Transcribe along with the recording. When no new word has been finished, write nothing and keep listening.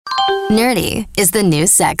Nerdy is the new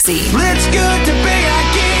sexy. It's good to be a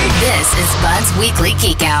geek. This is Bud's Weekly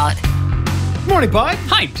Geek Out. Morning, Bud.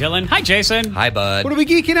 Hi, Dylan. Hi, Jason. Hi, Bud. What are we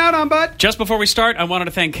geeking out on, Bud? Just before we start, I wanted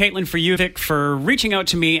to thank Caitlin Vic for reaching out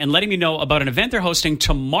to me and letting me know about an event they're hosting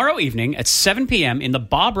tomorrow evening at 7 p.m. in the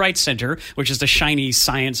Bob Wright Center, which is the shiny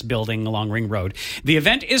science building along Ring Road. The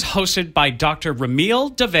event is hosted by Dr.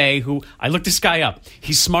 Ramil Dave, who, I looked this guy up.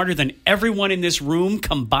 He's smarter than everyone in this room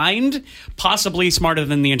combined, possibly smarter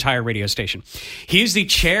than the entire radio station. He is the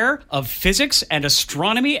chair of physics and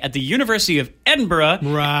astronomy at the University of Edinburgh,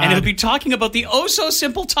 and he'll be talking about the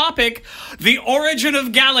oh-so-simple topic, the origin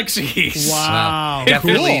of galaxies. Wow.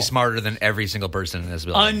 Definitely Cool. smarter than every single person in this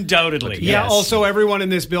building. Undoubtedly. Yeah, yes. also everyone in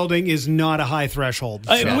this building is not a high threshold.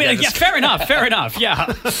 So. Fair enough, yeah.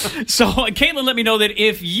 So Caitlin let me know that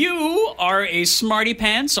if you are a smarty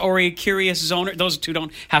pants or a curious zoner, those two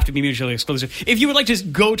don't have to be mutually exclusive. If you would like to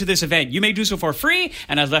go to this event, you may do so for free,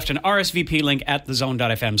 and I've left an RSVP link at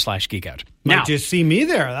thezone.fm/geekout. Might just see me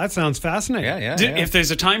there. That sounds fascinating. Yeah. If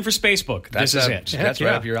there's a time for Spacebook, this is it. That's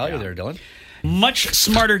right up your alley there, Dylan. Much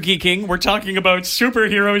smarter geeking. We're talking about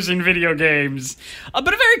superheroes in video games. But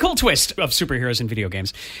a very cool twist of superheroes in video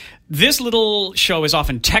games. This little show is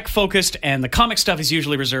often tech-focused, and the comic stuff is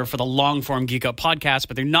usually reserved for the long-form Geek Up podcast,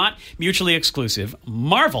 but they're not mutually exclusive.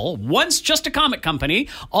 Marvel, once just a comic company,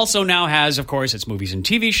 also now has, of course, its movies and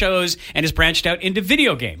TV shows, and has branched out into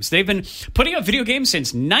video games. They've been putting out video games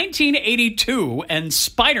since 1982, and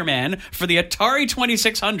Spider-Man for the Atari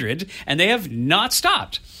 2600, and they have not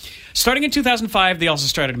stopped. Starting in 2005, they also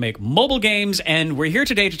started to make mobile games, and we're here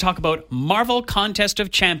today to talk about Marvel Contest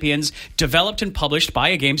of Champions, developed and published by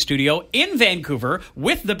a game studio in Vancouver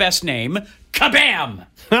with the best name, Kabam!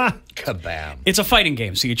 Kabam. It's a fighting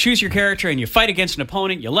game, so you choose your character and you fight against an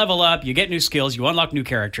opponent, you level up, you get new skills, you unlock new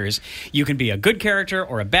characters. You can be a good character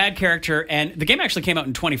or a bad character, and the game actually came out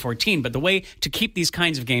in 2014, but the way to keep these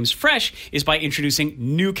kinds of games fresh is by introducing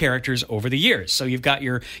new characters over the years. So you've got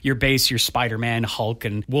your base, your Spider-Man, Hulk,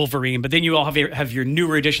 and Wolverine, but then you all have your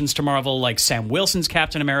newer additions to Marvel, like Sam Wilson's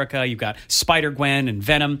Captain America, you've got Spider-Gwen and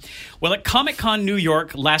Venom. Well, at Comic-Con New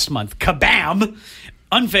York last month, Kabam!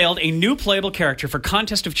 Unveiled a new playable character for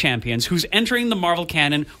Contest of Champions who's entering the Marvel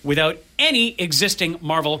canon without any existing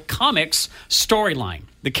Marvel Comics storyline.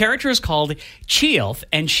 The character is called Chee'ilth,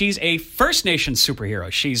 and she's a First Nations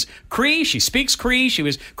superhero. She's Cree, she speaks Cree, she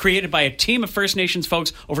was created by a team of First Nations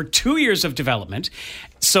folks over 2 years of development.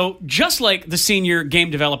 So just like the senior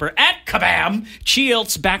game developer at Kabam,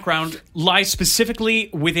 Chee'ilth's background lies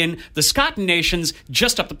specifically within the Scotland nations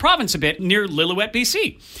just up the province a bit near Lillooet,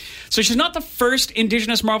 BC. So she's not the first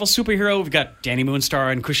Indigenous Marvel superhero. We've got Danny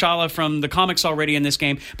Moonstar and Kushala from the comics already in this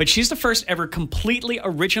game, but she's the first ever completely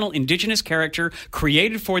original Indigenous character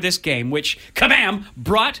created for this game, which Kabam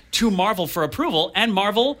brought to Marvel for approval, and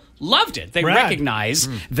Marvel loved it. They recognize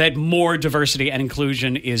that more diversity and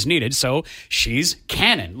inclusion is needed, so she's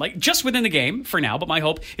canon, like just within the game for now, but my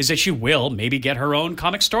hope is that she will maybe get her own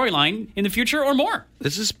comic storyline in the future or more.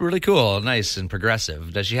 This is really cool, nice and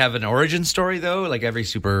progressive. Does she have an origin story, though? Like every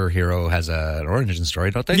superhero has an origin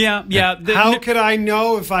story, don't they? Yeah. How could I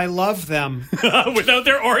know if I love them? Without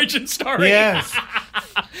their origin story. Yes.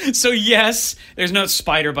 So yes, there's no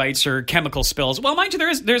spider bites or chemical spills. Well, mind you,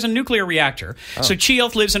 there's a nuclear reactor. So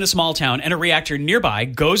Chee'ilth lives in a small town, and a reactor nearby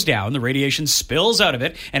goes down, the radiation spills out of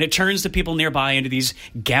it, and it turns the people nearby into these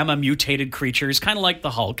gamma-mutated creatures, kind of like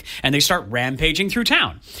the Hulk, and they start rampaging through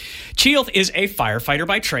town. Chee'ilth is a firefighter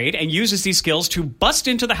by trade and uses these skills to bust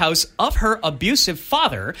into the house of her abusive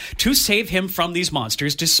father to save him from these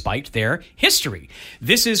monsters despite their history.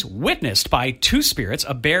 This is witnessed by two spirits,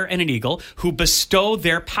 a bear and an eagle, who bestow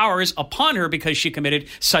their powers upon her because she committed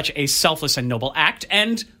such a selfless and noble act,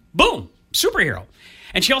 and boom, superhero.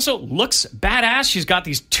 And she also looks badass. She's got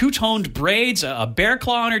these two-toned braids, a bear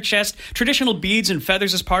claw on her chest, traditional beads and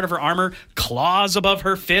feathers as part of her armor, claws above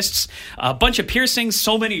her fists, a bunch of piercings,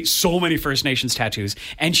 so many First Nations tattoos.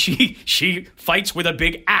 And she fights with a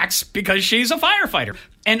big axe because she's a firefighter.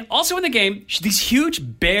 And also in the game, these huge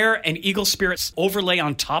bear and eagle spirits overlay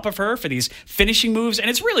on top of her for these finishing moves, and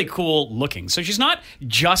it's really cool looking. So she's not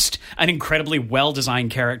just an incredibly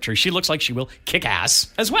well-designed character. She looks like she will kick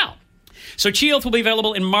ass as well. So Chee'ilth will be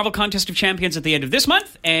available in Marvel Contest of Champions at the end of this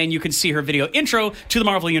month, and you can see her video intro to the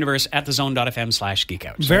Marvel Universe at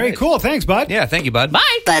thezone.fm/geekout. Very cool. Thanks, Bud. Yeah, thank you, Bud.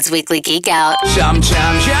 Bye. Bud's Weekly Geek Out.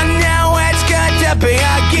 Sometimes you know it's good to be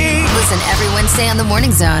a geek. Listen every Wednesday on The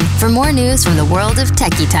Morning Zone for more news from the world of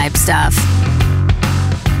techie type stuff.